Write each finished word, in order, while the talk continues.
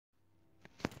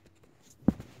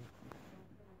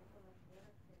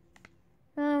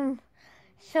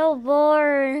So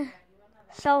bored.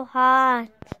 So hot.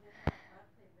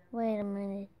 Wait a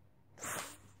minute.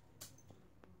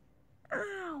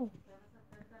 Ow.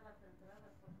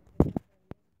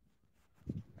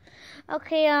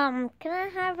 Okay, can I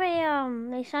have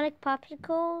a Sonic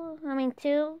Popsicle? I mean,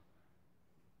 two.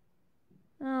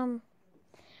 Can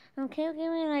you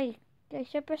give me like a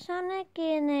Supersonic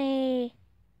and a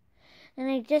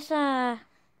just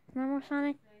normal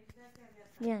Sonic?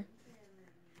 Yeah.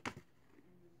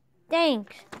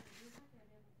 Thanks.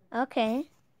 Okay.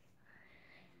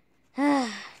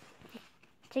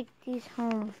 Take these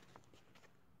home.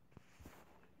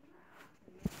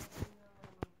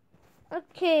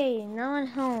 Okay, now I'm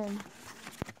home.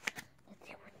 Let's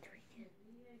see what we get.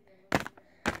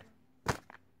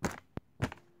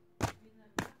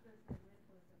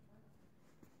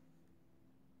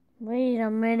 Wait a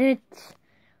minute.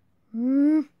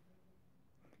 Lemon!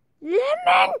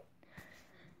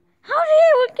 How did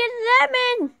you get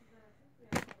lemon?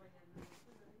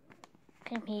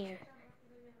 Come here.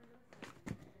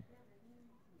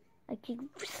 I keep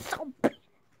so big.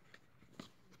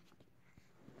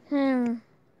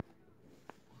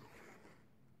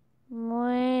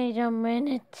 Wait a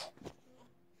minute.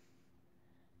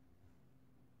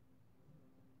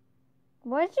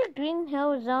 Where's the green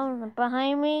hill zone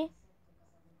behind me?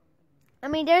 I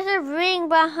mean, there's a ring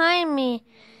behind me.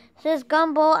 It says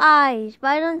Gumball Eyes, but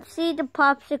I don't see the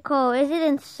popsicle. Is it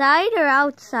inside or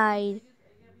outside?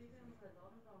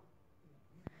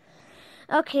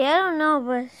 Okay, I don't know,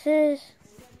 but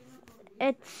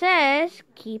it says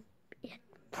keep it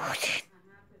frozen.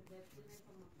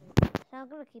 So I'm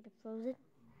gonna keep it frozen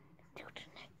until the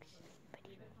next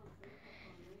video.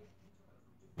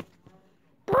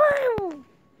 Boom!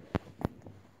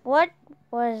 What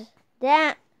was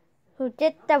that? Who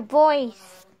did the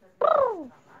voice?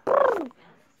 Boom! Boom!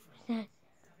 What's that?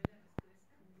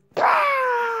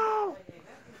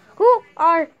 Who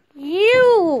are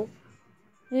you?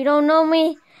 You don't know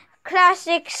me?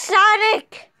 Classic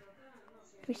Sonic!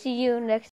 We see you next.